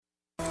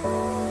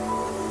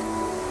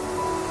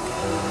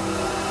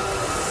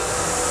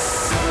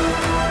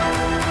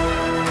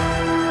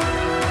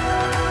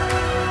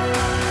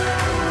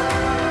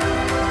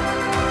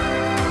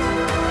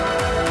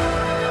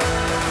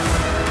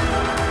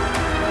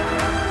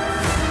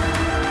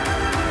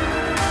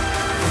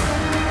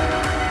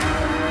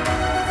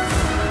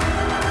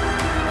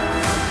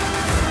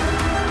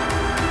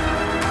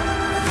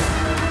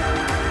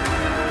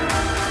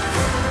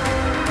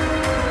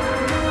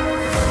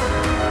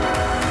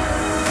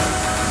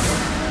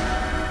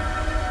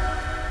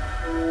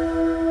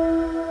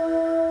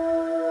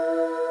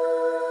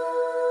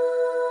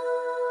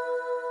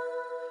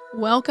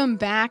Welcome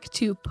back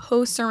to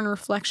Post Sermon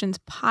Reflections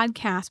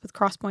podcast with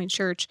Crosspoint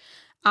Church.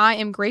 I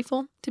am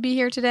grateful to be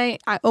here today.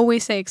 I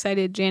always say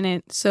excited.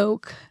 Janet so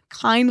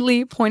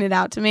kindly pointed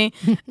out to me.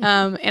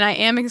 And I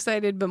am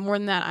excited, but more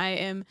than that, I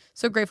am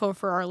so grateful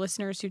for our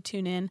listeners who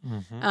tune in.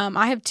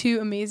 I have two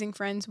amazing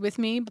friends with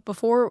me, but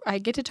before I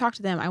get to talk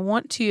to them, I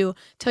want to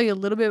tell you a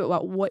little bit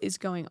about what is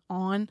going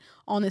on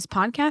this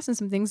podcast and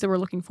some things that we're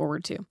looking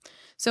forward to.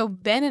 So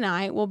Ben and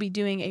I will be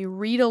doing a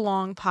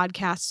read-along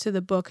podcast to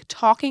the book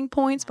Talking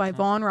Points by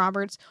Vaughn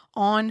Roberts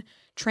on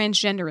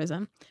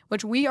transgenderism,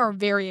 which we are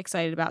very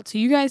excited about. So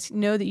you guys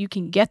know that you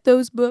can get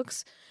those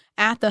books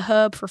at the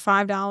Hub for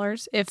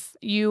 $5. If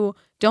you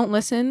don't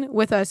listen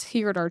with us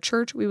here at our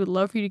church, we would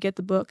love for you to get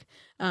the book.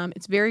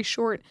 It's very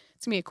short.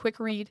 It's going to be a quick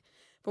read.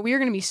 But we are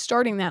going to be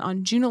starting that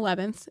on June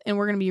 11th, and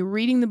we're going to be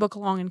reading the book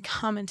along and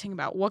commenting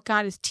about what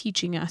God is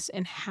teaching us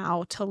and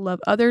how to love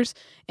others.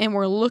 And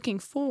we're looking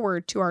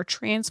forward to our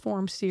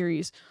Transform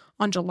series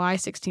on July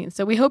 16th.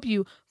 So we hope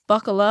you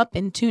buckle up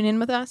and tune in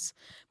with us.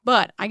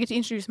 But I get to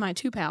introduce my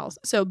two pals.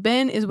 So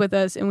Ben is with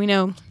us, and we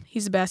know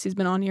he's the best. He's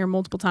been on here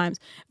multiple times.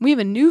 We have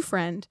a new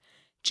friend,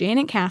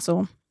 Janet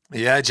Castle.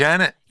 Yeah,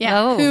 Janet.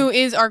 Yeah, who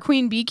is our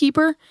queen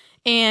beekeeper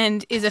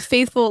and is a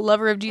faithful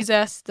lover of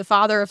Jesus, the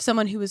father of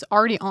someone who was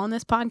already on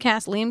this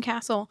podcast, Liam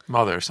Castle.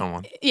 Mother of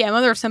someone. Yeah,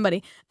 mother of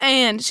somebody.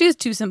 And she has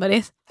two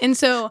somebodies. And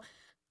so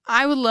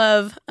I would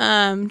love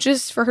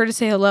just for her to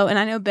say hello. And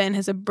I know Ben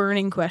has a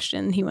burning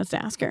question he wants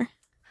to ask her.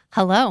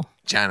 Hello.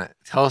 Janet,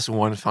 tell us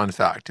one fun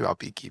fact about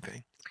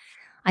beekeeping.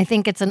 I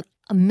think it's a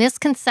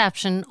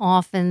misconception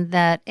often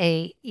that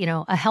a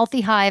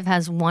healthy hive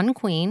has one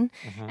queen,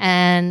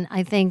 and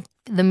I think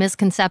the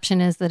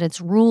misconception is that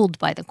it's ruled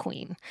by the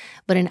queen.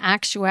 But in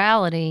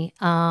actuality,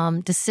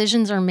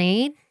 decisions are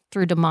made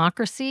through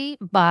democracy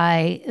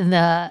by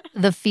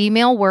the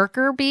female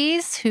worker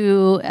bees,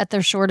 who at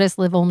their shortest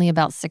live only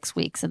about 6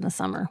 weeks in the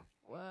summer.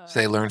 So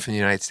they learned from the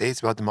United States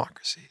about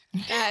democracy.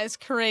 That is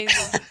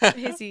crazy.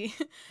 Crazy.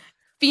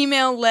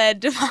 Female-led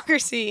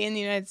democracy in the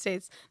United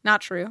States.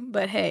 Not true,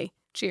 but hey,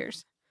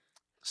 cheers.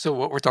 So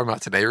what we're talking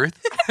about today, Ruth?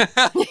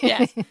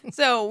 Yes.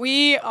 So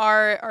we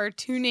are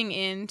tuning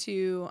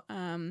into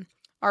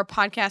our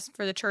podcast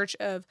for the Church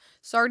of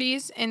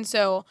SARDIS. And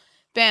so,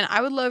 Ben,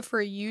 I would love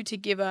for you to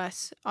give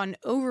us an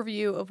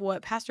overview of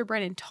what Pastor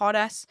Brennan taught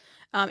us.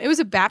 It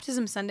was a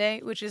baptism Sunday,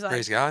 which is like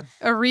Praise God.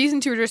 A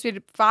reason to rejoice. We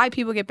had 5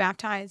 people get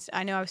baptized.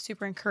 I know I was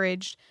super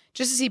encouraged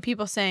just to see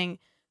people saying,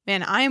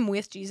 man, I am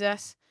with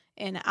Jesus.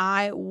 And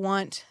I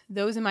want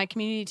those in my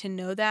community to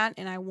know that.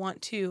 And I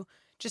want to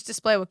just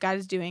display what God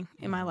is doing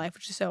in my life,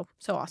 which is so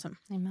awesome.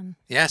 Amen.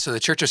 Yeah, so the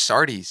Church of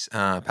SARDIS,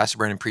 Pastor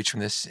Brennan preached from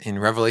this in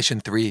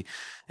Revelation 3.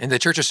 And the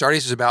Church of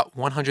SARDIS was about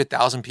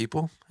 100,000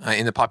 people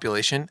in the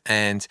population.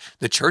 And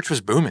the church was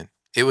booming.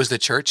 It was the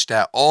church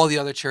that all the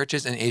other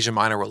churches in Asia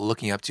Minor were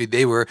looking up to.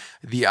 They were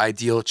the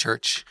ideal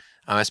church.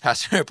 As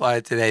Pastor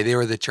replied today, they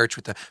were the church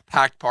with the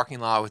packed parking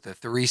lot with the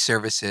 3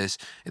 services.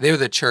 They were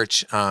the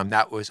church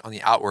that was on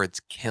the outwards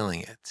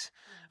killing it.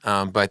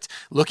 But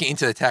looking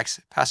into the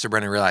text, Pastor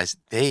Brennan realized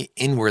they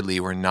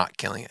inwardly were not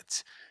killing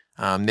it.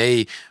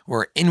 They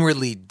were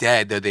inwardly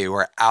dead, though they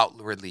were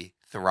outwardly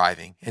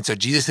thriving. And so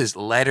Jesus'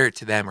 letter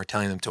to them are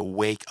telling them to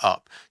wake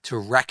up, to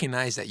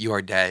recognize that you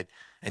are dead,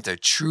 and to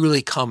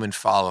truly come and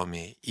follow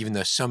me, even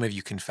though some of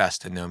you confess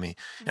to know me.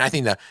 And I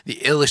think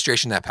the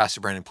illustration that Pastor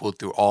Brennan pulled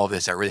through all of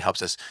this that really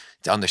helps us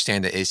to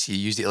understand it is he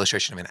used the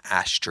illustration of an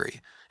ash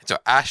tree. And so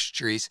ash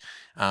trees,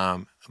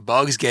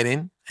 bugs get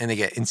in and they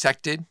get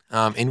insected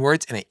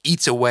inwards, and it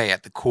eats away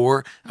at the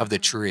core of the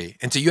tree.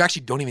 And so you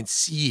actually don't even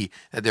see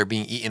that they're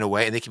being eaten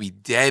away, and they can be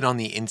dead on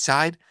the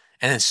inside.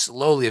 And then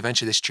slowly,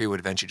 eventually, this tree would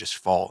eventually just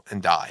fall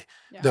and die.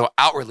 Yeah. Though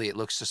outwardly, it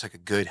looks just like a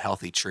good,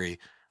 healthy tree.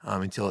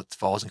 Until it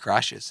falls and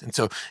crashes. And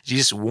so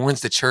Jesus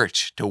warns the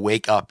church to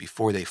wake up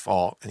before they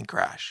fall and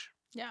crash.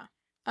 Yeah.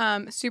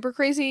 Super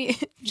crazy.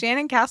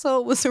 Janet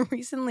Castle was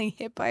recently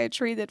hit by a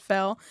tree that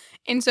fell.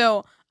 And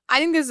so I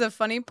think this is a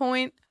funny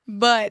point,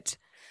 but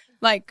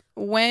like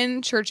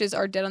when churches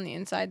are dead on the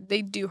inside,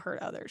 they do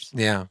hurt others.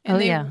 Yeah.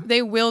 And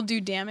they will do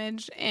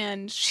damage.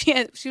 And she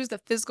was the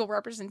physical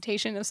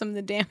representation of some of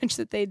the damage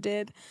that they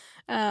did.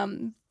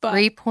 But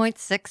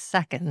 3.6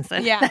 seconds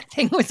and that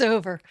thing was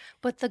over.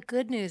 But the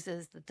good news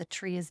is that the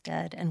tree is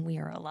dead and we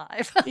are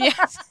alive.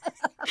 Yes,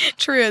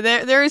 true.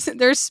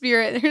 There's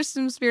spirit. There's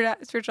some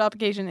spiritual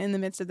application in the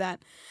midst of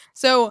that.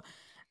 So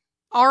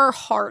our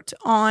heart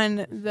on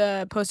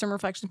the Post Sermon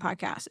Reflection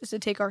podcast is to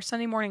take our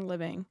Sunday morning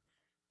learning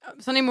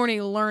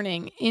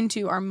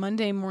into our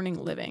Monday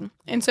morning living.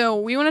 And so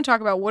we want to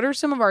talk about what are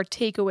some of our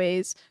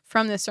takeaways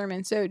from this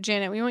sermon. So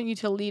Janet, we want you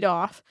to lead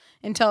off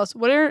and tell us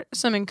what are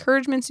some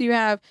encouragements you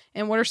have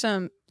and what are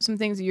some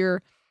things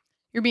you're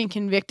being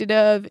convicted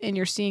of and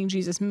you're seeing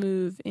Jesus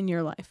move in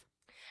your life.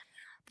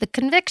 The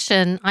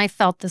conviction I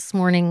felt this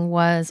morning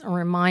was a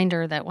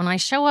reminder that when I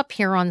show up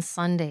here on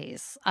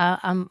Sundays,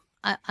 I'm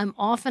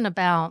often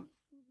about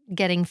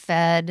getting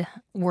fed,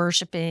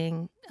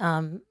 worshiping,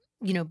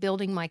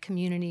 building my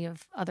community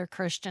of other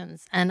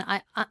Christians. And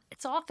I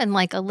it's often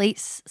like a late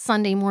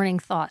Sunday morning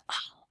thought,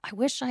 I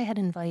wish I had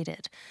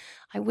invited.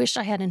 I wish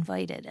I had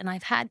invited. And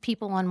I've had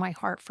people on my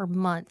heart for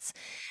months.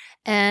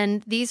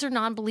 And these are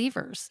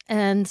non-believers.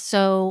 And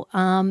so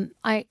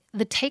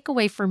the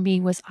takeaway for me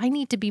was I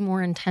need to be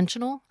more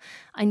intentional.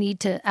 I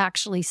need to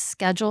actually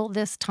schedule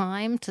this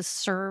time to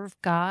serve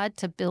God,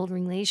 to build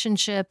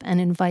relationship, and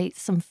invite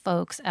some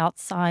folks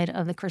outside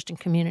of the Christian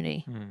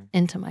community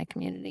into my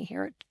community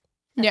here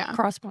at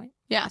Crosspoint.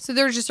 Yeah. So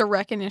there's just a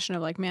recognition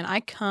of like, man, I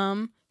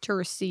come to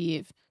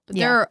receive. But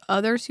there are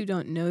others who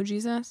don't know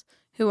Jesus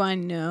who I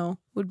know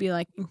would be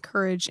like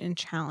encouraged and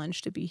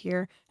challenged to be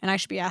here. And I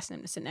should be asking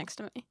them to sit next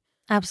to me.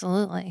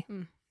 Absolutely.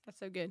 That's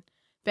so good.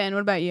 Ben,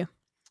 what about you?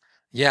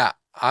 Yeah,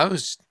 I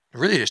was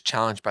really just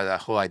challenged by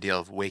that whole idea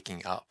of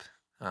waking up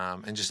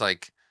and just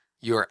like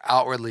you're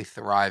outwardly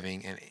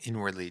thriving and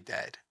inwardly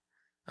dead.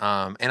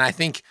 And I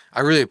think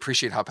I really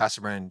appreciate how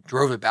Pastor Brennan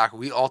drove it back.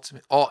 We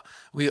often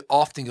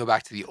go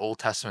back to the Old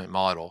Testament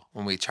model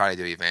when we try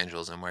to do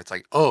evangelism, where it's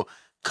like, oh,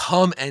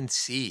 come and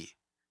see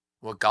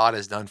what God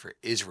has done for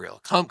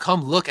Israel.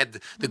 Come look at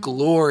the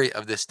glory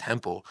of this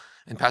temple.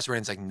 And Pastor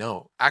Brennan's like,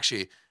 no,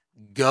 actually,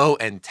 go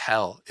and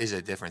tell is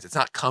a difference. It's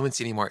not come and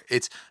see anymore.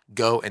 It's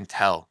go and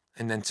tell.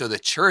 And then so the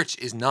church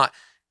is not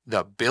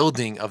the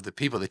building of the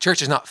people. The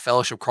church is not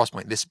Fellowship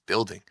Crosspoint, this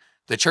building.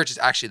 The church is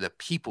actually the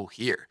people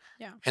here.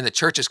 Yeah. And the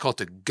church is called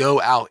to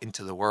go out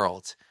into the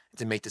world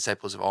to make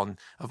disciples of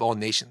all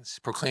nations,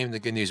 proclaim the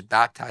good news,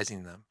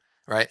 baptizing them.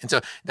 Right. And so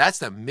that's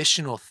the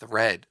missional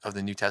thread of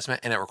the New Testament.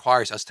 And it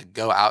requires us to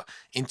go out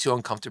into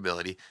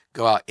uncomfortability,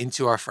 go out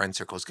into our friend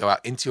circles, go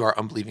out into our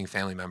unbelieving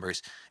family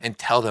members and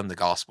tell them the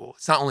gospel.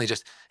 It's not only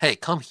just, hey,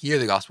 come hear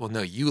the gospel.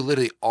 No, you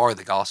literally are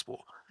the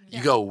gospel. Yeah.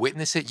 You go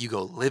witness it, you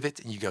go live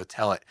it, and you go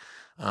tell it.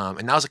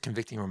 And that was a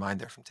convicting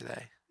reminder from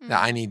today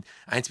that I need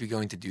to be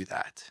going to do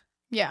that.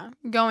 Yeah.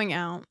 Going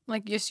out,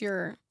 like just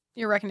your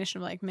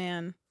recognition of like,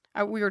 man,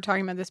 we were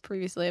talking about this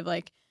previously of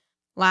like,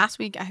 last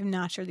week, I have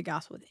not shared the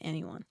gospel with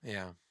anyone.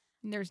 Yeah.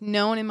 And there's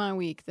no one in my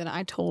week that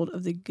I told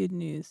of the good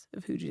news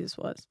of who Jesus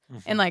was.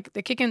 And like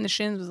the kick in the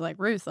shins was like,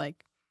 Ruth,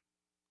 like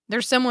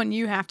there's someone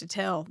you have to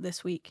tell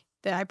this week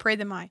that I pray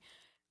that my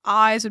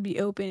eyes would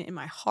be open and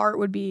my heart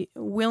would be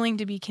willing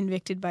to be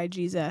convicted by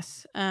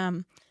Jesus.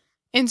 And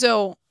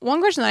so one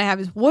question that I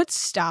have is what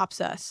stops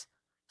us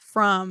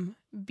from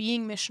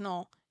being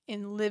missional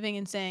and living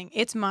and saying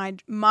it's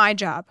my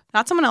job,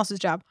 not someone else's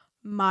job,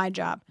 my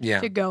job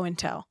to go and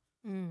tell?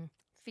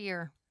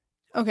 Fear.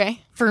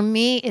 Okay. For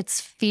me,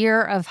 it's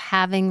fear of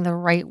having the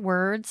right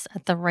words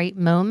at the right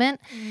moment.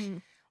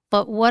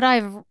 But what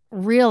I've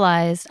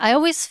realized, I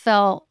always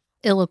felt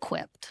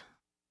ill-equipped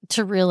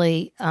to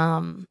really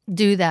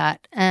do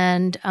that.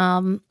 And,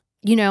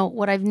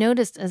 what I've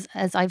noticed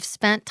as I've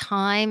spent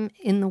time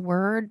in the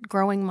Word,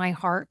 growing my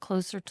heart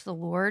closer to the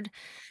Lord,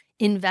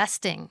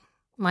 investing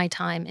my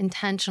time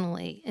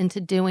intentionally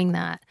into doing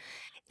that,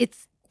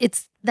 it's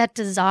that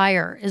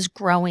desire is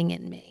growing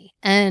in me.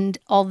 And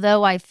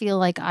although I feel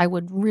like I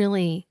would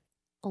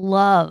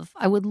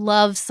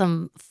love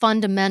some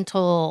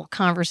fundamental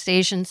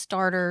conversation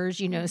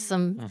starters,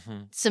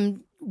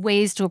 some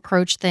ways to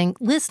approach things,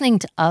 listening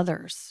to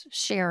others,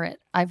 share it.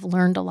 I've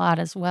learned a lot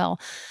as well.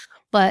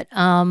 But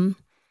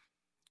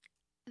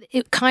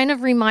it kind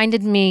of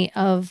reminded me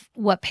of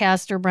what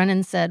Pastor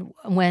Brennan said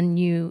when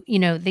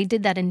they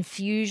did that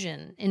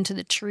infusion into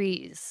the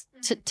trees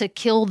to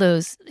kill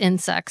those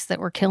insects that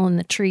were killing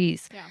the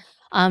trees,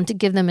 to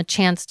give them a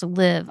chance to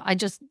live.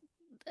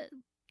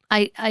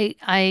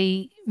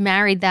 I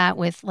married that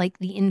with like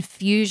the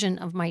infusion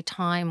of my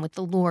time with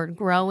the Lord,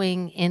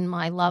 growing in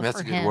my love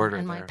for Him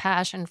and my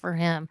passion for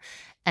Him,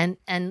 and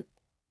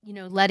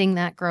letting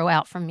that grow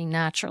out from me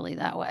naturally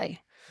that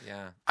way.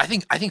 Yeah, I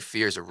think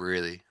fear is a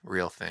really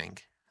real thing.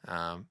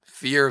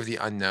 Fear of the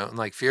unknown,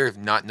 like fear of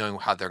not knowing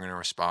how they're going to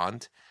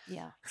respond.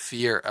 Yeah.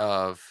 Fear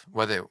of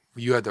whether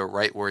you have the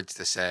right words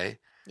to say.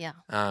 Yeah.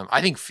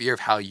 I think fear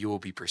of how you will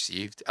be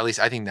perceived. At least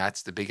I think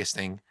that's the biggest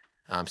thing.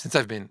 Since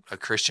I've been a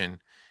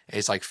Christian,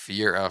 is like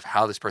fear of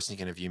how this person is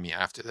going to view me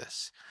after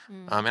this.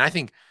 And I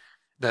think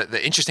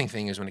the interesting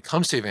thing is when it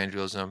comes to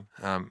evangelism,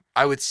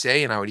 I would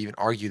say, and I would even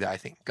argue that I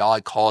think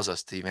God calls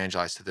us to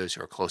evangelize to those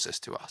who are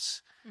closest to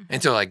us.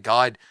 And so like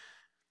God,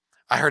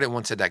 I heard it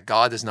once said that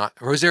God does not,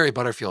 Rosaria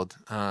Butterfield,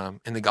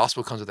 in The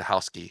Gospel Comes with a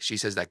House Key, she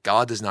says that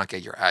God does not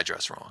get your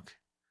address wrong.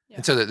 Yeah.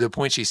 And so the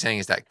point she's saying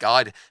is that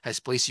God has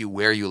placed you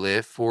where you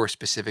live for a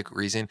specific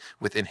reason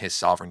within His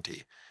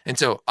sovereignty. And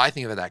so I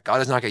think of it that God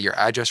does not get your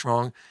address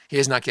wrong. He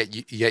does not get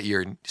He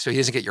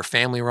doesn't get your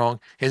family wrong.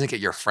 He doesn't get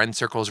your friend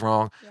circles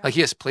wrong. Yeah. Like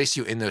He has placed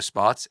you in those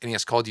spots and He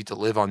has called you to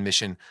live on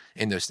mission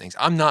in those things.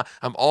 I'm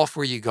all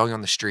for you going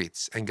on the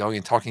streets and going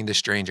and talking to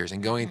strangers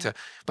and going to,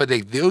 but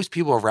those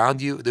people around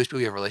you, those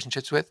people you have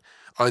relationships with,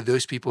 are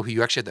those people who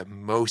you actually have the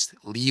most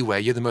leeway.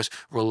 You have the most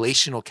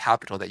relational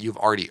capital that you've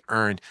already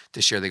earned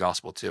to share the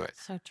gospel to it.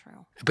 So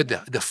true. But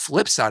the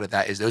flip side of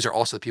that is those are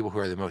also the people who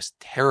are the most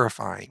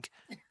terrifying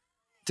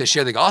to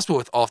share the gospel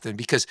with often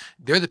because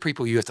they're the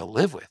people you have to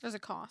live with. There's a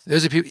cost.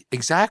 There's a people,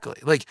 exactly.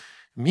 Like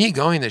me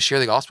going to share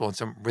the gospel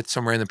with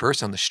some random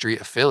person on the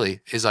street of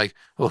Philly is like,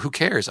 well, who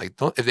cares? Like,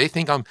 if they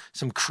think I'm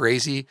some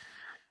crazy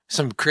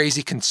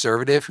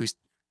conservative who's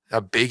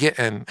a bigot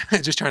and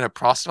just trying to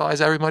proselytize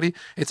everybody,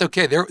 it's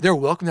okay. They're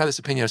welcome to have this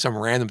opinion of some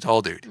random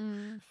tall dude.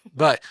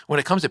 But when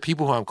it comes to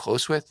people who I'm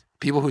close with,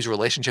 people whose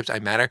relationships I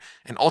matter,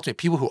 and ultimately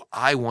people who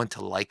I want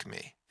to like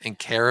me and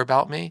care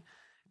about me,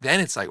 then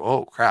it's like,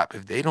 oh crap,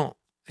 if they don't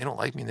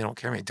like me and they don't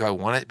care me, do I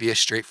want to be as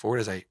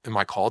straightforward as am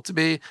I called to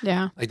be?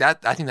 Yeah. Like that,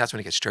 I think that's when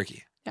it gets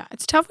tricky. Yeah.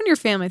 It's tough when your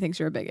family thinks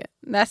you're a bigot.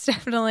 That's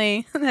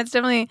definitely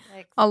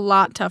a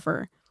lot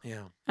tougher.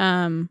 Yeah.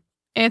 And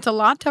it's a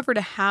lot tougher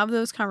to have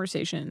those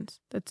conversations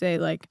that say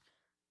like,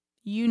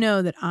 you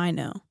know that I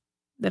know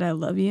that I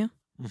love you,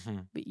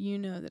 but you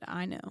know that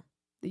I know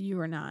that you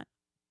are not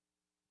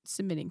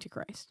submitting to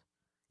Christ.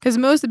 Because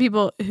most of the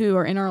people who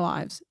are in our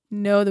lives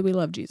know that we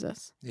love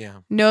Jesus. Yeah.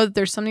 Know that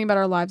there's something about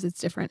our lives that's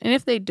different. And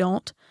if they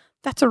don't,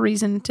 that's a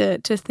reason to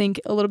think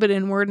a little bit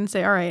inward and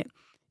say, all right,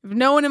 if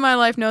no one in my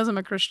life knows I'm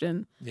a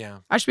Christian,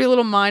 I should be a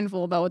little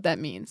mindful about what that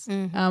means.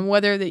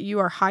 Whether that you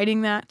are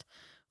hiding that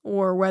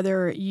or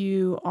whether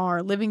you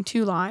are living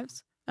two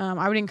lives.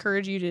 I would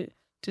encourage you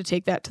to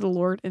take that to the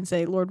Lord and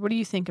say, Lord, what do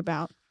you think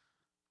about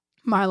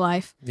my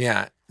life?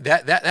 Yeah.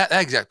 That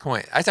exact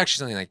point. That's actually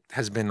something like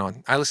has been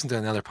on. I listened to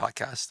another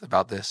podcast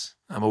about this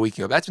a week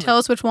ago. Tell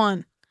us which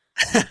one.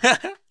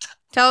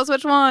 Tell us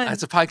which one.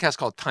 It's a podcast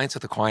called Pints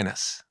with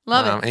Aquinas.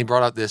 Love it. And he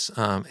brought up this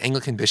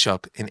Anglican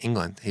bishop in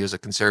England. He was a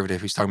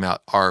conservative who's talking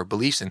about our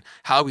beliefs and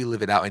how we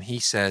live it out. And he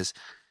says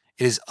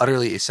it is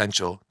utterly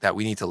essential that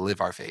we need to live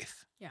our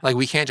faith. Yeah. Like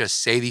we can't just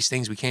say these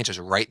things. We can't just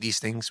write these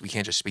things. We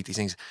can't just speak these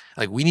things.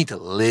 Like we need to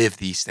live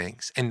these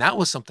things. And that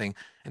was something,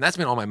 and that's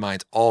been on my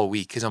mind all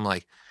week because I'm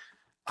like,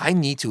 I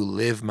need to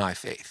live my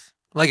faith.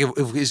 Like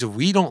if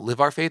we don't live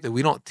our faith, if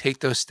we don't take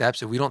those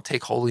steps, if we don't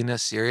take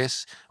holiness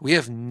serious, we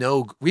have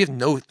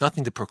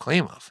nothing to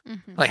proclaim of.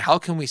 Like how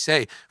can we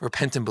say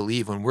repent and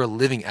believe when we're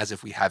living as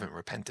if we haven't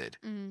repented?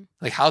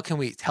 Like how can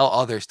we tell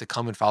others to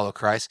come and follow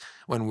Christ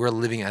when we're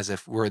living as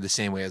if we're the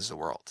same way as the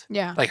world?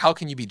 Yeah. Like how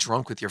can you be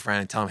drunk with your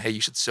friend and tell him, hey,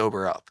 you should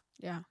sober up?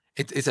 Yeah.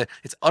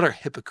 It's utter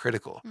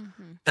hypocritical.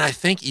 And I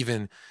think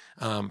even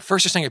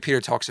First or Second Peter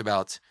talks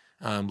about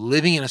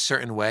living in a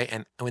certain way.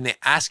 And when they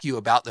ask you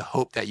about the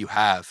hope that you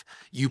have,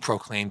 you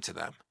proclaim to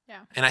them.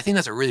 Yeah. And I think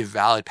that's a really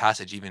valid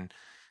passage, even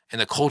in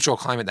the cultural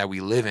climate that we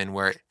live in,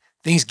 where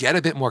things get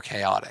a bit more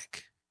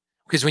chaotic.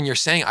 Because when you're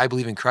saying, I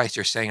believe in Christ,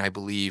 you're saying, I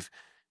believe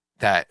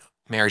that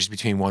marriage is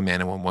between one man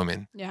and one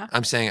woman. Yeah.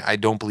 I'm saying, I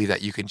don't believe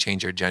that you can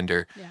change your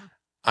gender. Yeah.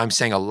 I'm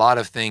saying a lot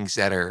of things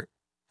that are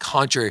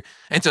contrary.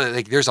 And so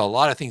like, there's a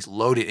lot of things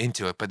loaded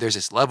into it, but there's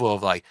this level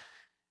of like,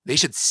 they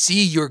should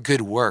see your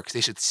good works. They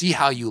should see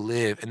how you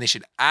live, and they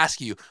should ask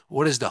you,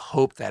 what is the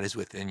hope that is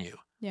within you?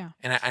 Yeah.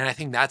 And I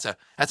think that's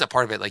a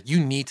part of it. Like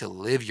you need to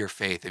live your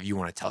faith if you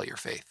want to tell your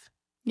faith.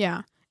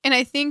 Yeah. And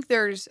I think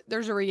there's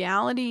a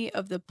reality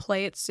of the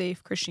play it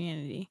safe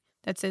Christianity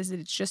that says that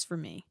it's just for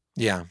me.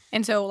 Yeah.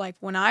 And so like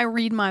when I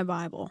read my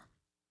Bible,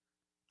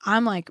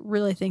 I'm like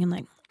really thinking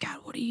like,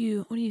 God, what are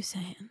you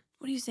saying?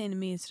 What are you saying to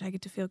me so that I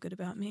get to feel good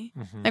about me?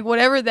 Like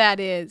whatever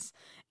that is.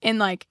 And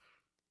like,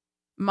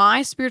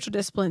 my spiritual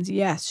disciplines,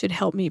 yes, should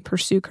help me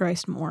pursue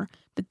Christ more,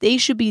 but they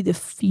should be the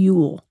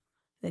fuel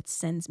that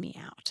sends me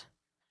out.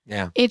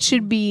 Yeah. It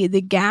should be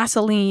the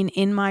gasoline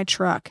in my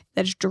truck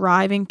that's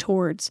driving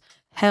towards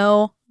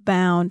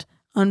hell-bound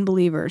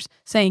unbelievers,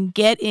 saying,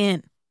 get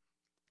in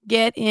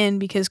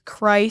because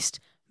Christ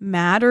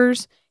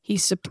matters,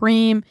 he's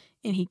supreme,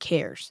 and he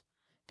cares.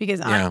 Because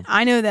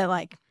I know that,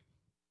 like,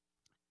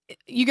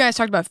 you guys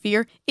talked about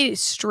fear. It is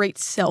straight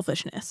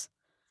selfishness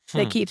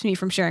that keeps me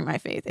from sharing my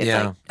faith. It's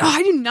like,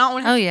 I do not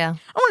want to. I don't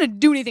want to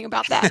do anything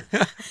about that.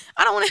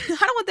 I don't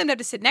want them to have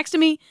to sit next to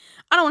me.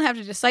 I don't want to have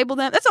to disciple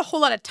them. That's a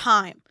whole lot of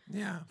time.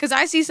 Yeah. Because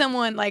I see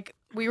someone, like,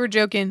 we were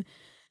joking,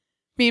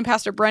 me and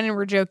Pastor Brennan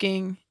were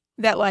joking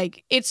that,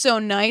 like, it's so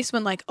nice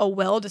when, like, a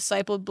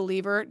well-discipled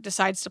believer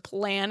decides to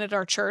plan at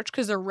our church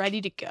because they're ready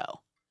to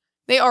go.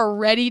 They are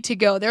ready to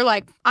go. They're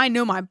like, I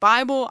know my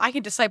Bible. I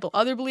can disciple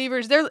other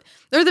believers. They're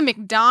the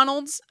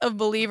McDonald's of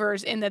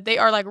believers in that they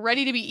are, like,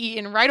 ready to be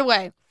eaten right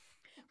away.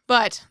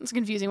 But it's a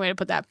confusing way to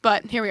put that.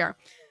 But here we are.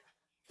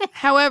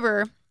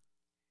 However,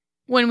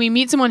 when we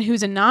meet someone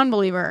who's a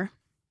non-believer,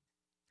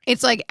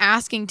 it's like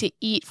asking to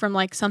eat from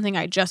like something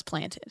I just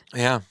planted.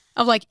 Yeah.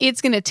 Of like,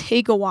 it's going to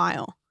take a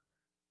while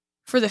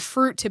for the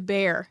fruit to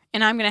bear,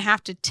 and I'm going to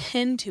have to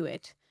tend to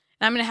it.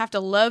 And I'm going to have to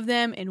love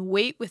them and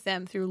wait with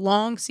them through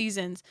long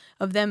seasons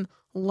of them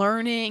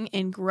learning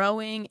and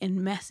growing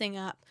and messing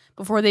up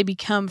before they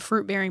become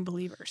fruit-bearing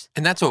believers.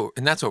 And that's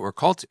what we're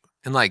called to.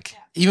 And like,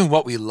 even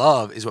what we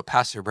love is what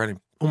Pastor Brennan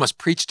almost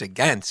preached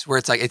against, where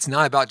it's like, it's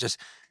not about just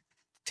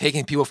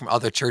taking people from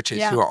other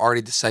churches who are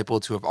already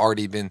discipled, who have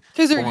already been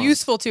because they're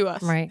useful to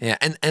us. Right. Yeah.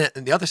 And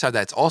the other side of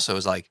that also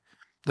is like,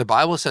 the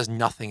Bible says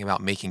nothing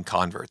about making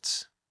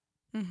converts.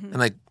 And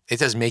like it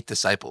says make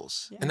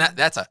disciples. Yeah. And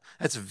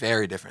that's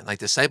very different. Like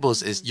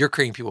disciples is you're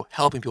creating people,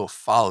 helping people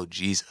follow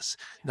Jesus,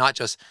 not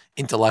just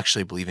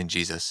intellectually believe in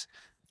Jesus.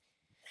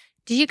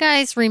 Do you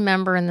guys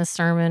remember in the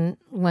sermon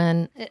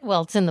when,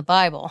 well, it's in the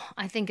Bible,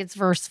 I think it's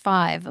verse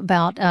 5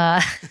 about,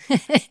 that's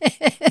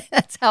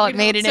how it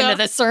made it into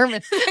the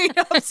sermon.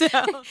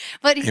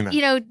 But,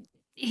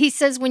 he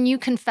says, when you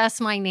confess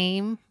my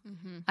name,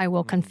 I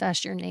will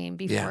confess your name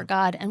before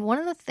God. And one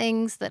of the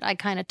things that I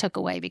kind of took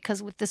away,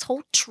 because with this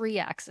whole tree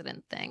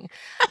accident thing,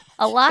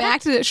 a lot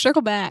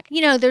circle back.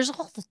 There's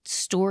all the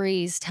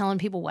stories telling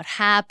people what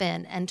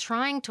happened and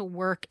trying to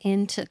work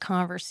into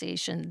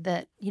conversation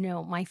that,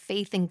 my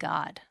faith in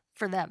God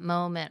for that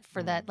moment,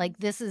 for that, like,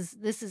 this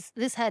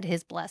had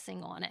his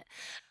blessing on it.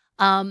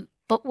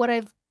 But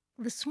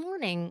this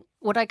morning,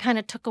 what I kind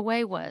of took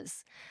away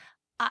was,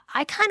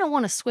 I kind of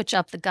want to switch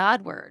up the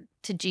God word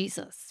to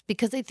Jesus,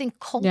 because I think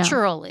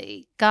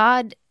culturally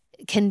God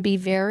can be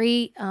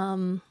very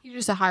you're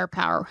just a higher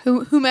power,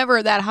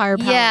 whomever that higher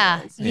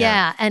power is.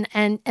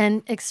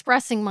 And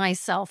expressing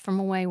myself from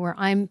a way where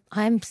I'm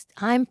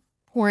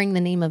pouring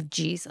the name of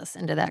Jesus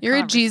into that. You're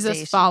a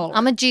Jesus follower.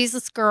 I'm a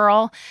Jesus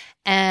girl,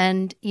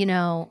 and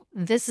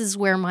this is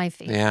where my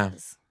faith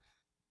is.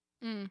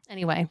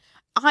 Anyway,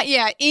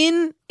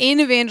 in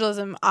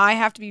evangelism, I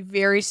have to be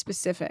very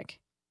specific.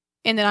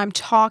 And then I'm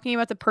talking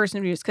about the person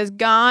of Jesus, because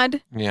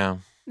God,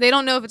 they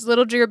don't know if it's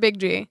little g or big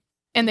G,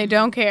 and they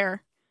don't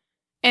care.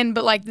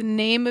 But like the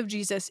name of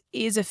Jesus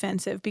is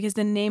offensive, because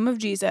the name of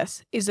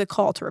Jesus is a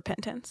call to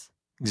repentance.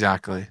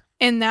 Exactly.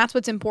 And that's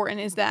what's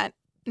important, is that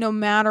no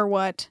matter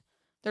what,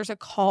 there's a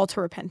call to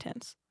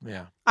repentance.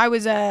 Yeah. I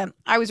was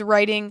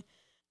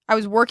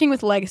working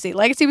with Legacy.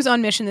 Legacy was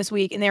on mission this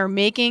week, and they were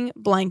making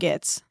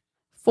blankets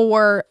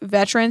for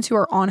veterans who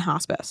are on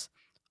hospice.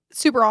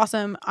 Super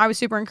awesome. I was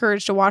super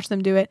encouraged to watch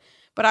them do it,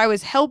 but I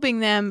was helping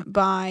them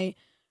by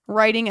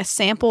writing a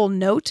sample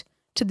note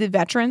to the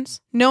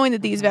veterans, knowing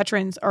that these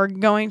veterans are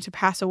going to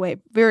pass away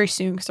very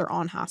soon because they're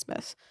on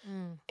hospice.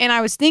 And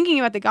I was thinking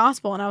about the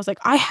gospel, and I was like,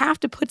 I have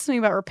to put something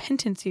about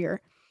repentance here.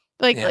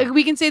 Like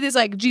we can say this,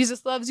 like,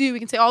 Jesus loves you. We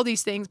can say all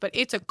these things, but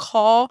it's a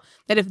call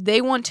that if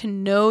they want to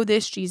know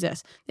this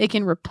Jesus, they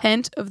can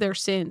repent of their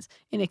sins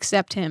and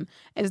accept him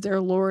as their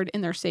Lord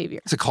and their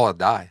Savior. It's a call to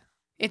die.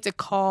 It's a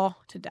call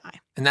to die.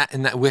 And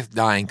that with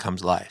dying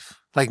comes life.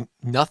 Like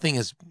nothing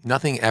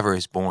ever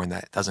is born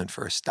that doesn't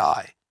first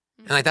die.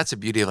 And like that's the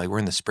beauty of, like, we're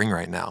in the spring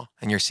right now,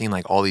 and you're seeing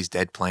like all these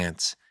dead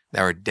plants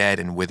that were dead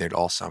and withered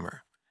all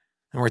summer.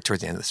 And we're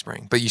towards the end of the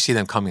spring, but you see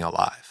them coming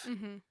alive.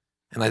 And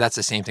like that's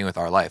the same thing with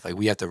our life. Like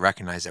we have to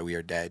recognize that we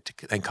are dead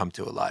and come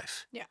to a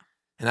life. Yeah.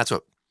 And that's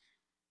what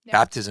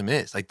baptism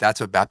is. Like that's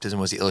what baptism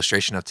was the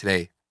illustration of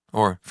today.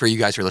 Or for you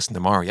guys who are listening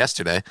tomorrow,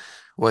 yesterday,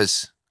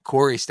 was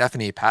Corey,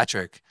 Stephanie,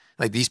 Patrick,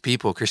 like these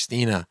people,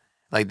 Christina,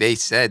 like they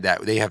said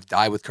that they have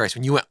died with Christ.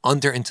 When you went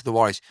under into the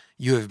waters,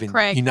 you have been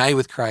united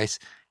with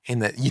Christ,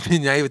 and that you've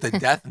been united with the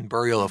death and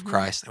burial of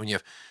Christ. And when you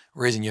have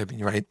risen, you have been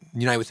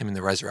united with him in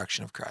the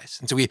resurrection of Christ.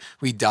 And so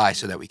we die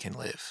so that we can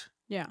live.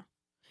 Yeah.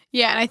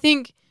 Yeah. And I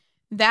think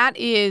that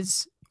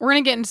is, we're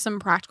going to get into some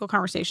practical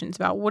conversations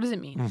about what does it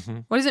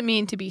mean? What does it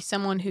mean to be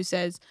someone who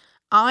says,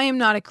 I am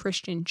not a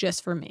Christian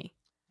just for me?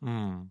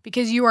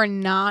 Because you are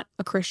not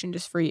a Christian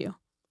just for you.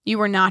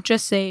 You are not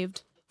just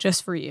saved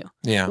just for you.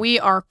 Yeah. We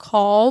are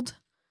called,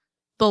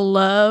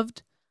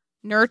 beloved,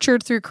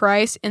 nurtured through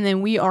Christ, and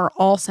then we are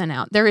all sent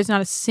out. There is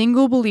not a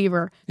single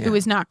believer who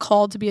is not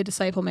called to be a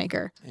disciple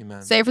maker.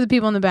 Amen. Say it for the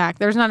people in the back.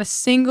 There's not a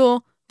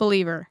single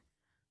believer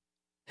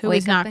who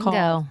is not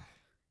called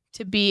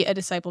to be a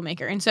disciple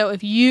maker. And so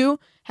if you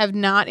have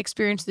not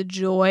experienced the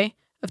joy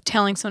of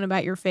telling someone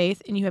about your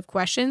faith and you have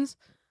questions,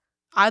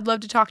 I'd love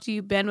to talk to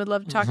you. Ben would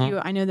love to talk to you.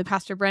 I know that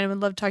Pastor Brennan would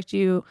love to talk to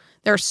you.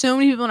 There are so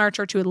many people in our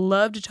church who would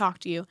love to talk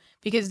to you,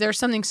 because there's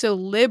something so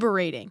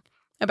liberating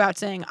about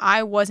saying,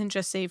 I wasn't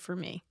just saved for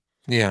me.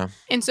 Yeah.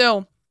 And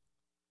so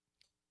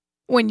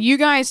when you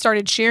guys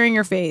started sharing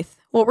your faith,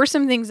 what were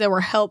some things that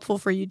were helpful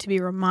for you to be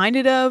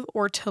reminded of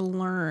or to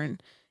learn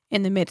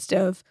in the midst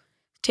of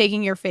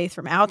taking your faith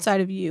from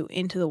outside of you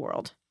into the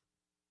world?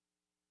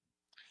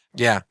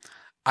 Yeah.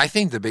 I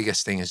think the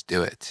biggest thing is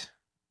do it.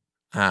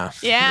 I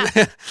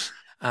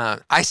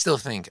still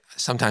think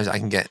sometimes I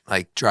can get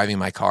like driving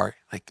my car,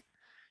 like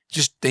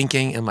just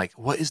thinking and like,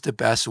 what is the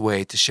best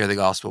way to share the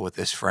gospel with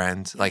this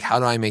friend? Like, how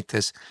do I make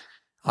this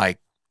like,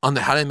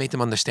 how do I make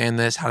them understand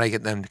this? How do I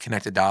get them to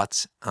connect the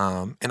dots?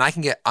 And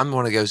I'm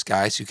one of those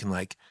guys who can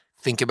like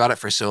think about it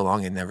for so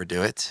long and never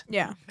do it.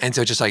 Yeah. And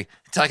so just like,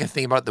 until I can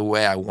think about it the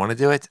way I want to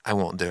do it, I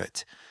won't do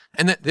it.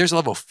 And there's a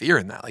level of fear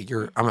in that. Like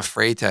I'm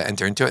afraid to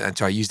enter into it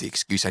until I use the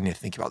excuse, I need to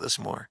think about this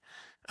more.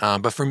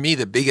 But for me,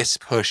 the biggest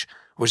push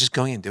was just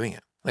going and doing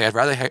it. Like I'd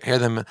rather hear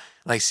them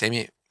like say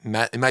me,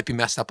 it might be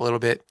messed up a little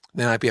bit,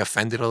 they might be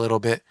offended a little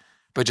bit,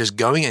 but just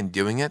going and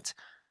doing it,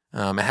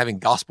 and having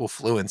gospel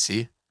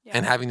fluency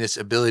and having this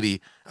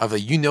ability of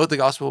the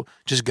gospel,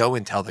 just go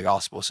and tell the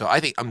gospel. So I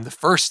think the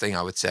first thing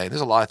I would say,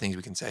 there's a lot of things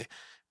we can say,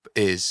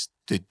 is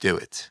to do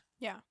it.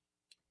 Yeah.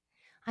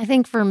 I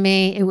think for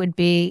me, it would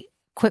be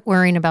quit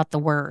worrying about the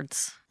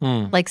words.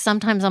 Mm. Like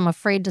sometimes I'm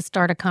afraid to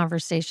start a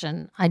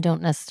conversation. I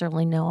don't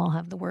necessarily know I'll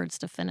have the words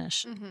to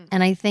finish. Mm-hmm.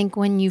 And I think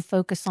when you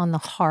focus on the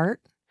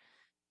heart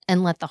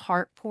and let the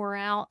heart pour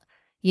out,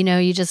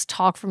 you just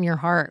talk from your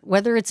heart,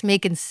 whether it's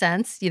making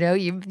sense,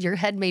 your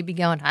head may be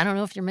going, I don't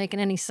know if you're making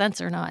any sense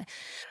or not.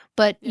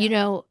 But,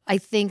 I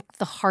think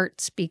the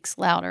heart speaks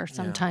louder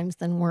sometimes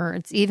than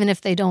words. Even if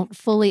they don't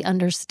fully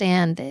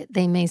understand it,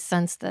 they may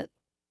sense that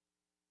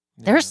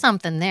there's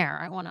something there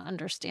I want to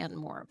understand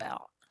more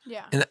about.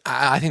 Yeah. And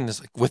I think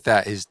this, with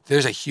that,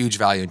 there's a huge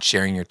value in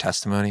sharing your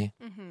testimony,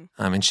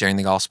 and sharing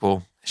the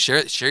gospel.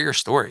 Share your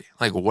story.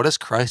 Like, what has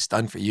Christ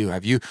done for you?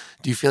 Do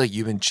you feel like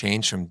you've been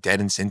changed from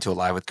dead in sin to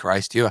alive with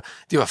Christ? Do you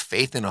have a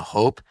faith and a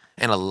hope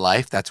and a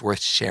life that's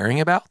worth sharing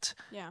about?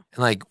 Yeah.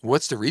 And like,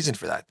 what's the reason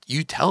for that?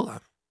 You tell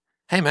them,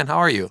 hey man, how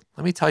are you?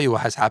 Let me tell you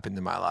what has happened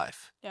in my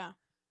life. Yeah.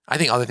 I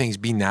think other things,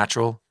 be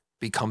natural,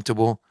 be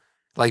comfortable,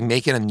 like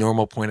make it a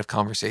normal point of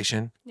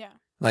conversation. Yeah.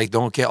 Like,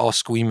 don't get all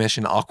squeamish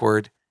and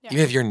awkward. Yeah.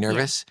 Even if you're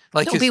nervous,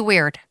 like, Don't be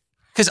weird.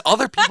 because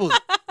other people,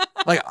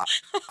 like,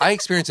 I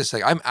experience this.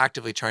 Like, I'm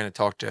actively trying to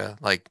talk to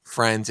like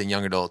friends and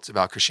young adults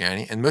about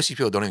Christianity, and most of these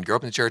people don't even grow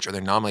up in the church or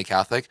they're nominally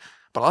Catholic,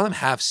 but a lot of them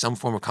have some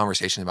form of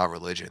conversation about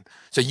religion.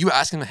 So you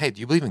ask them, hey,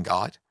 do you believe in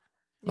God?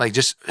 Like,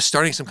 just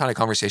starting some kind of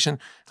conversation,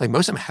 like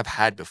most of them have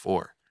had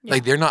before. Yeah.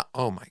 Like, they're not,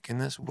 oh my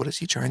goodness, what is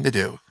he trying to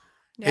do?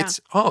 Yeah. It's,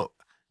 oh,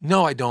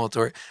 no, I don't.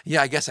 Or,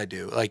 yeah, I guess I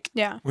do. Like,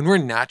 when we're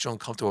natural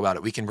and comfortable about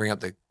it, we can bring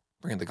up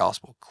the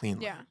gospel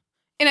cleanly. Yeah.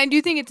 And I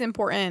do think it's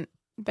important,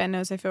 Ben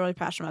knows I feel really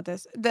passionate about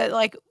this, that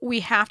like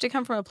we have to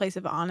come from a place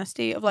of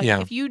honesty of like,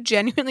 if you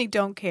genuinely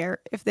don't care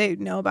if they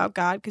know about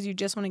God because you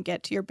just want to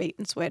get to your bait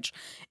and switch,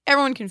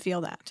 everyone can feel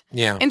that.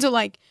 Yeah. And so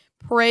like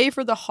pray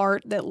for the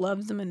heart that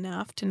loves them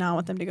enough to not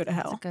want them to go to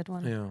hell. That's a good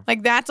one. Yeah.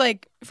 Like that's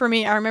like, for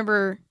me, I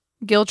remember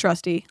Gil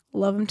Trusty,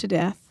 love him to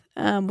death,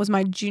 was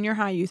my junior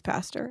high youth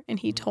pastor. And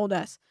he told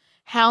us,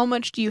 how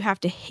much do you have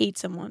to hate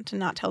someone to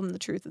not tell them the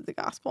truth of the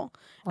gospel?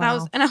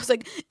 Wow. And I was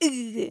like,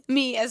 ugh,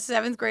 me as a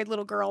 7th grade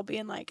little girl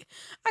being like,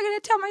 I'm going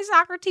to tell my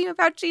soccer team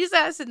about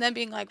Jesus. And then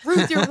being like,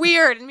 Ruth, you're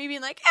weird. And me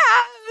being like,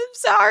 I'm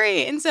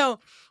sorry. And so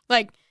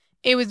like,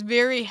 it was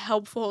very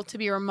helpful to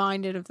be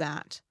reminded of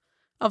that,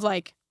 of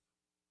like,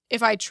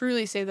 if I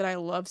truly say that I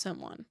love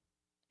someone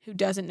who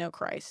doesn't know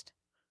Christ,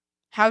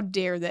 how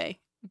dare they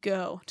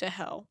go to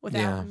hell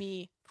without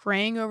me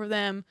praying over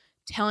them,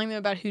 telling them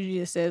about who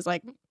Jesus is?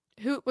 Like,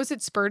 who was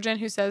it? Spurgeon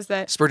who says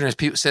that? Spurgeon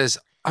says,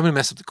 I'm gonna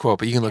mess up the quote,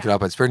 but you can look it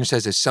up. But Spurgeon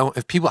says,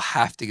 if people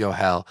have to go to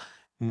hell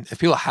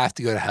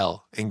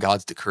in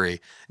God's decree,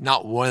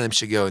 not one of them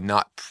should go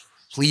not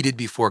pleaded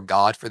before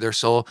God for their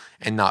soul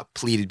and not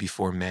pleaded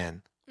before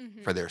man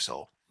for their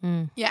soul.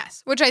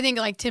 Yes, which I think,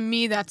 like, to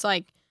me, that's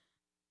like,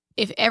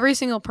 if every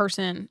single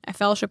person at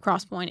Fellowship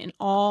Crosspoint in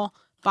all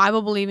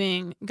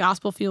Bible-believing,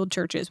 gospel-fueled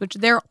churches, which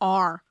there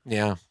are,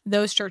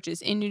 those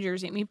churches in New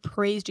Jersey, and we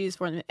praise Jesus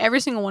for them.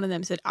 Every single one of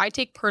them said, I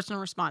take personal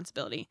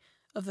responsibility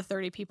of the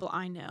 30 people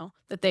I know,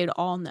 that they'd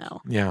all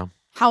know. Yeah.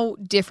 How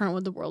different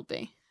would the world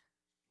be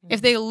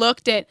if they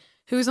looked at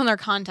who's on their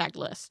contact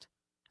list?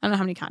 I don't know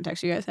how many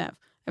contacts you guys have.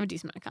 I have a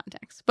decent amount of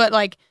contacts, but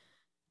like,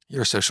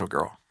 you're a social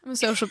girl. I'm a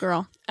social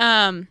girl.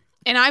 And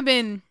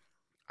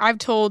I've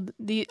told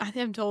these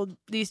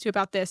two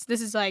about this. This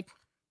is like,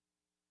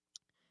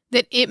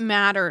 that it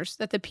matters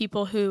that the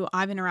people who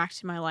I've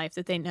interacted in my life,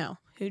 that they know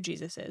who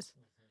Jesus is.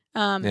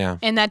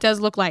 And that does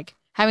look like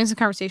having some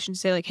conversations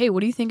to say like, hey, what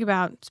do you think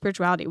about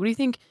spirituality? What do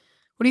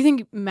you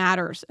think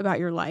matters about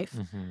your life?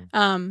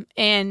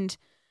 And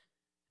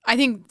I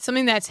think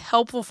something that's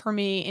helpful for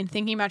me in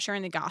thinking about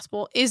sharing the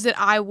gospel is that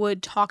I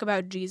would talk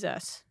about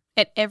Jesus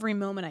at every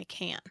moment I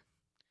can.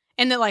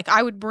 And that like,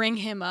 I would bring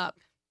him up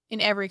in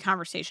every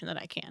conversation that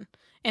I can.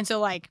 And so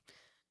like,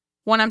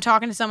 when I'm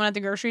talking to someone at the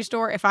grocery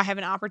store, if I have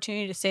an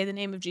opportunity to say the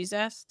name of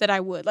Jesus, that I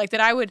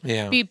would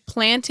be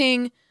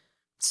planting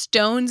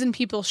stones in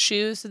people's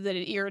shoes so that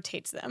it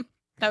irritates them.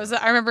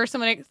 I remember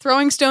someone like,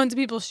 throwing stones in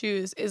people's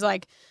shoes is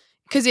like,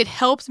 because it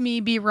helps me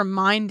be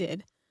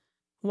reminded,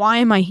 why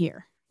am I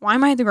here? Why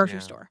am I at the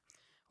grocery store?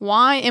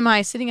 Why am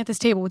I sitting at this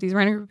table with these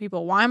random group of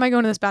people? Why am I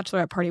going to this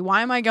bachelorette party?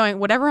 Why am I going,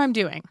 whatever I'm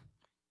doing,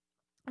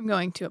 I'm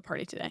going to a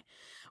party today.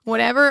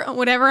 Whatever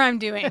I'm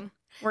doing,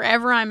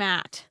 wherever I'm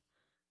at,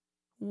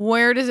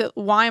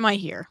 why am I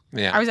here?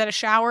 Yeah. I was at a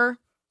shower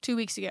 2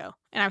 weeks ago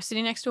and I was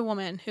sitting next to a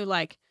woman who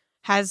like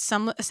has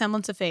some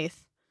semblance of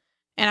faith.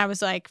 And I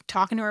was like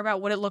talking to her about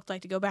what it looked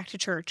like to go back to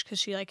church because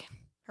she like,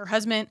 her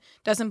husband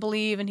doesn't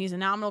believe and he's a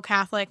nominal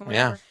Catholic and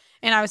whatever. Yeah.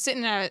 And I was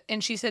sitting there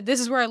and she said,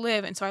 this is where I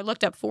live. And so I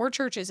looked up 4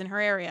 churches in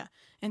her area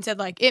and said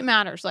like, it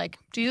matters. Like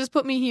Jesus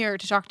put me here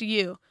to talk to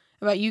you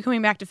about you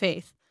coming back to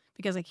faith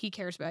because like he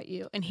cares about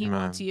you and he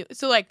wants you.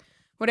 So like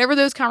whatever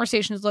those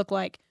conversations look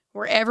like,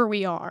 wherever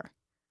we are,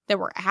 that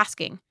we're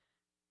asking,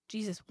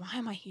 Jesus, why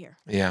am I here?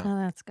 Yeah. Oh,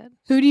 that's good.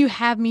 Who do you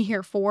have me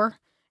here for?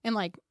 And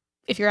like,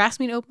 if you're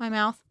asking me to open my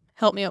mouth,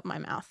 help me open my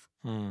mouth.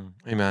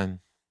 Amen.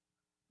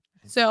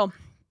 So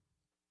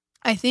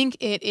I think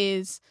it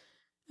is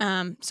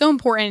so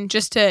important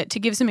just to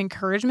give some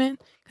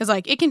encouragement because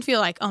like, it can feel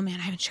like, oh man,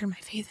 I haven't shared my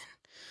faith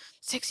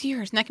 6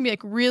 years. And that can be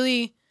like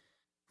really,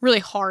 really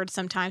hard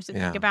sometimes to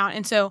Yeah. think about.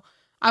 And so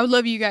I would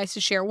love you guys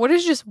to share, what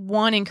is just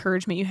one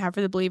encouragement you have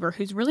for the believer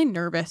who's really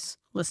nervous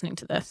listening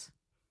to this?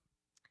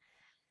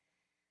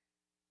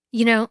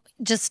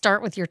 Just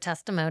start with your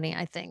testimony,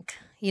 I think.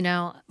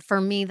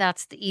 For me,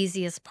 that's the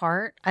easiest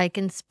part. I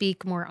can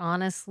speak more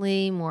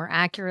honestly, more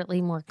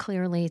accurately, more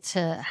clearly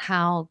to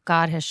how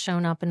God has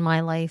shown up in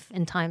my life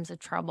in times of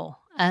trouble,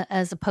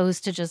 as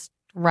opposed to just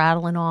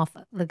rattling off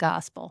the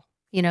gospel.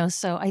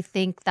 So I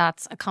think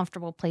that's a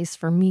comfortable place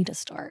for me to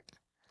start.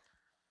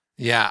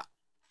 Yeah.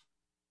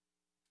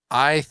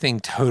 I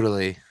think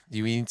totally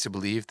you need to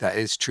believe that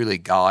it's truly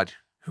God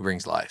who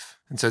brings life.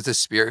 And so it's the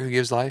Spirit who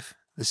gives life.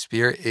 The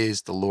Spirit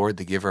is the Lord,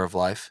 the giver of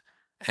life.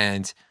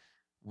 And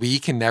we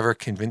can never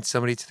convince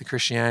somebody to the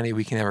Christianity.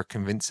 We can never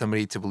convince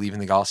somebody to believe in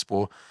the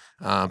gospel.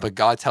 But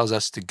God tells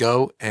us to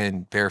go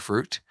and bear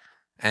fruit.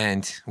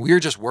 And we are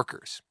just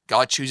workers.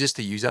 God chooses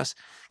to use us.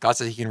 God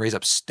says he can raise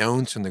up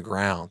stones from the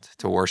ground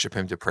to worship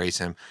him, to praise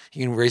him.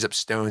 He can raise up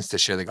stones to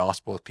share the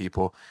gospel with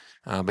people.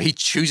 But he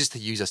chooses to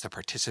use us to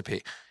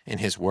participate in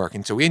his work.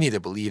 And so we need to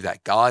believe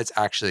that God's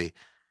actually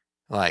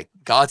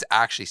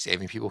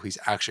saving people. He's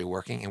actually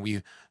working. And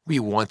we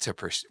want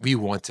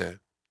to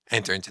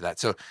enter into that.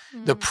 So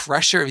the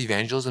pressure of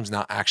evangelism is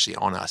not actually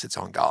on us. It's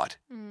on God,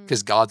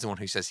 because God's the one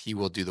who says he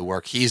will do the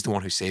work. He's the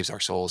one who saves our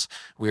souls.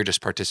 We're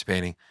just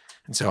participating.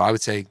 And so I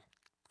would say,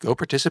 go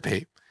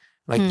participate.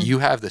 Like you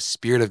have the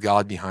Spirit of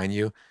God behind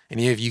you, and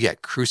even if you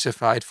get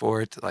crucified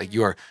for it, like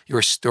you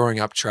are storing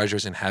up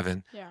treasures in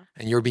heaven,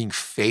 and you're being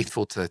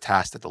faithful to the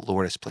task that the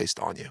Lord has placed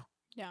on you.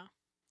 Yeah.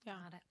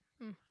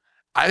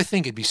 I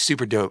think it'd be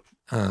super dope.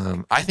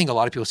 I think a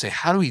lot of people say,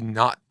 how do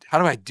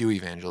I do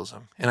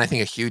evangelism? And I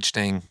think a huge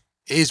thing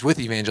is with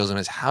evangelism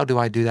is, how do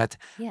I do that?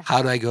 Yeah.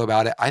 How do I go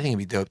about it? I think it'd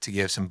be dope to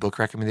give some book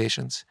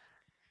recommendations.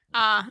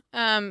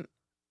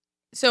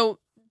 So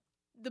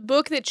the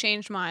book that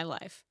changed my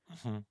life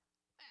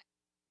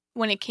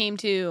when it came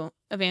to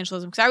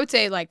evangelism, because I would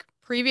say, like,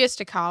 previous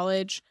to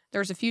college, there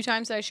was a few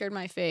times that I shared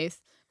my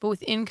faith, but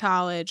within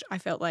college, I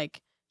felt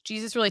like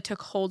Jesus really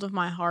took hold of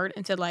my heart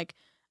and said, like,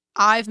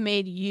 I've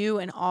made you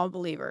and all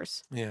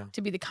believers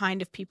to be the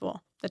kind of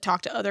people that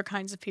talk to other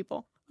kinds of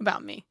people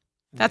about me.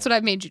 That's what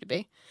I've made you to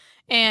be.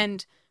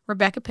 And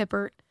Rebecca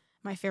Pippert,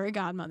 my fairy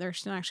godmother,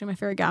 she's not actually my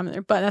fairy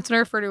godmother, but that's what I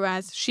refer to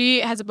as,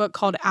 she has a book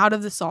called Out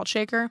of the Salt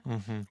Shaker.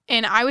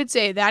 And I would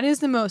say that is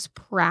the most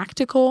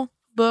practical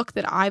book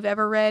that I've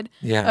ever read,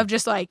 of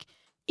just like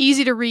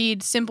easy to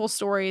read, simple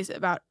stories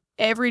about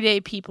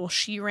everyday people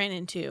she ran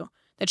into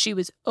that she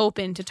was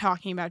open to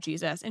talking about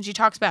Jesus. And she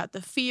talks about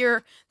the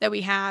fear that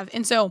we have.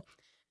 And so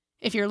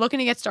if you're looking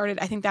to get started,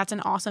 I think that's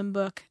an awesome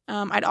book.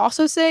 I'd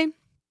also say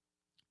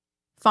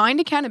find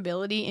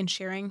accountability in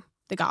sharing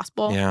the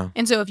gospel.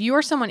 And so if you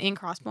are someone in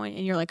Crosspoint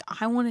and you're like,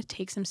 I want to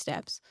take some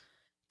steps,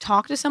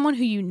 talk to someone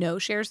who you know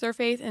shares their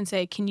faith and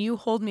say, can you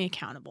hold me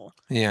accountable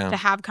to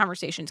have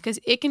conversations? Because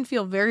it can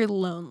feel very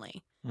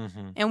lonely.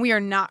 And we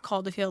are not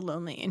called to feel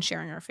lonely in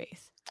sharing our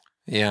faith.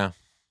 Yeah.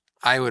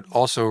 I would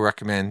also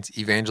recommend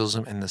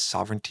Evangelism and the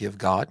Sovereignty of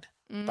God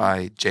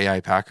by J.I.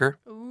 Packer.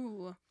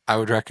 Ooh. I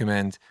would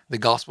recommend The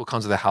Gospel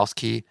Comes with a House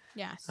Key,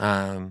 Yes.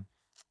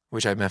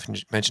 which I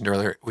mentioned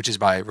earlier, which is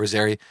by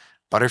Rosarie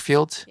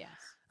Butterfield. Yes.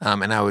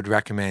 And I would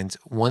recommend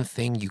One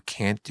Thing You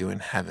Can't Do in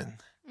Heaven.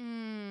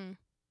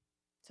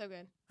 So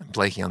good. I'm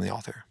blanking on the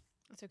author.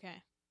 That's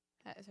okay.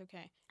 That is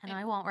okay. And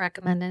I won't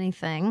recommend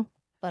anything,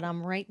 but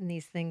I'm writing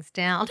these things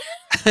down.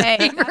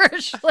 Hey,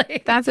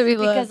 feverishly. That's what we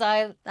love.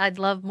 Because I'd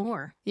love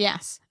more.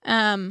 Yes.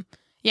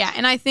 Yeah.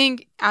 And I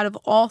think out of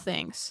all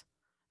things,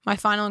 my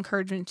final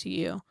encouragement to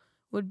you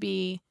would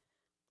be,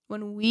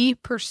 when we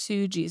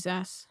pursue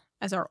Jesus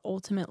as our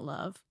ultimate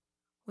love,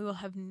 we will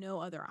have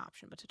no other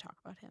option but to talk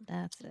about him.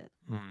 That's it.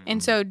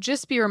 And so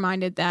just be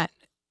reminded that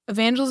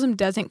evangelism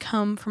doesn't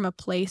come from a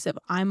place of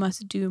I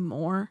must do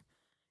more.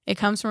 It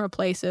comes from a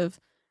place of,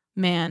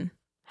 man,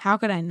 how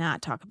could I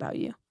not talk about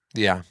you?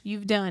 Yeah.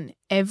 You've done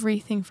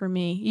everything for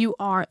me. You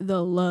are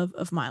the love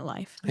of my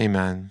life.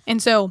 Amen.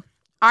 And so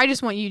I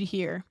just want you to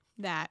hear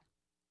that.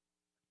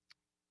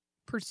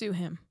 Pursue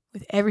him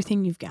with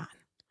everything you've got.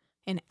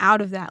 And out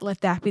of that,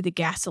 let that be the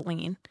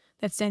gasoline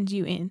that sends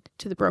you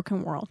into the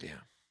broken world. Yeah.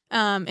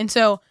 And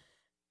so,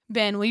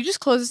 Ben, will you just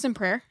close us in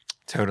prayer?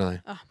 Totally.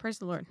 Praise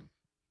the Lord.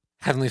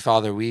 Heavenly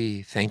Father,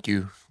 we thank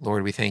you,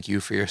 Lord. We thank you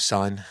for your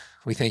Son.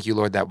 We thank you,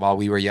 Lord, that while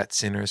we were yet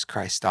sinners,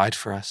 Christ died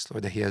for us,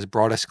 Lord, that he has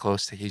brought us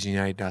close, that he's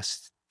united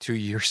us to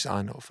your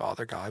Son, oh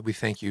Father God. We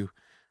thank you,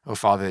 oh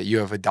Father, that you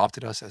have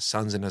adopted us as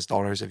sons and as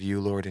daughters of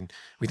you, Lord. And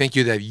we thank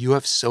you that you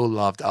have so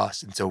loved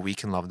us, and so we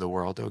can love the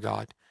world, oh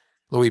God.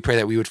 Lord, we pray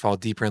that we would fall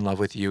deeper in love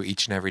with you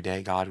each and every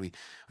day, God.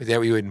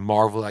 That we would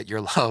marvel at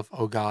your love,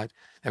 oh God,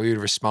 that we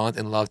would respond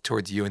in love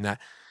towards you, and that,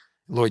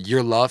 Lord,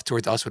 your love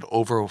towards us would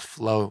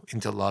overflow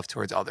into love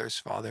towards others,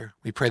 Father.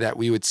 We pray that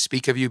we would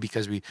speak of you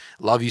because we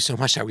love you so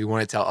much that we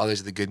want to tell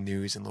others the good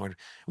news. And Lord,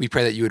 we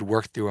pray that you would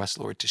work through us,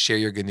 Lord, to share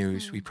your good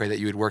news. We pray that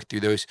you would work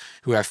through those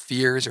who have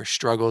fears or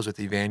struggles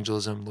with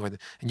evangelism, Lord,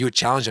 and you would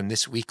challenge them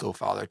this week, oh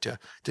Father,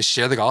 to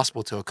share the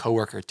gospel to a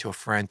coworker, to a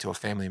friend, to a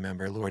family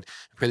member, Lord.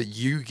 We pray that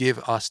you give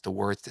us the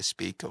words to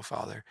speak, oh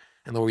Father.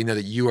 And Lord, we know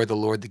that you are the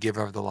Lord, the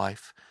giver of the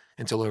life.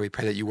 And so, Lord, we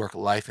pray that you work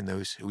life in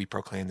those who we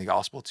proclaim the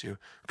gospel to. We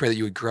pray that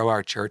you would grow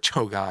our church,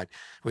 oh God,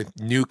 with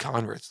new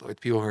converts, Lord,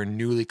 people who are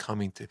newly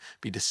coming to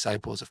be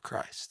disciples of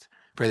Christ.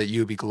 Pray that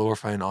you would be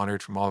glorified and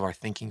honored from all of our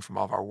thinking, from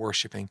all of our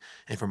worshiping,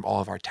 and from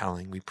all of our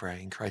telling, we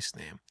pray. In Christ's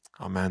name,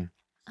 amen.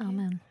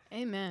 Amen.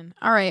 Amen.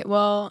 All right.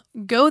 Well,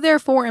 go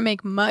therefore and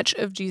make much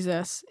of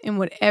Jesus in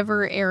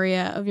whatever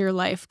area of your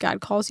life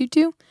God calls you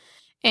to.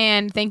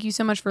 And thank you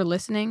so much for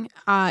listening.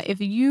 If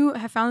you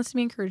have found this to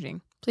be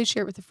encouraging, please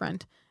share it with a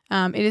friend.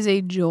 It is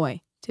a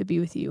joy to be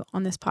with you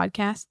on this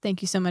podcast.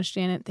 Thank you so much,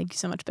 Janet. Thank you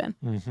so much, Ben.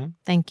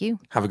 Thank you.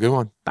 Have a good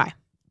one. Bye.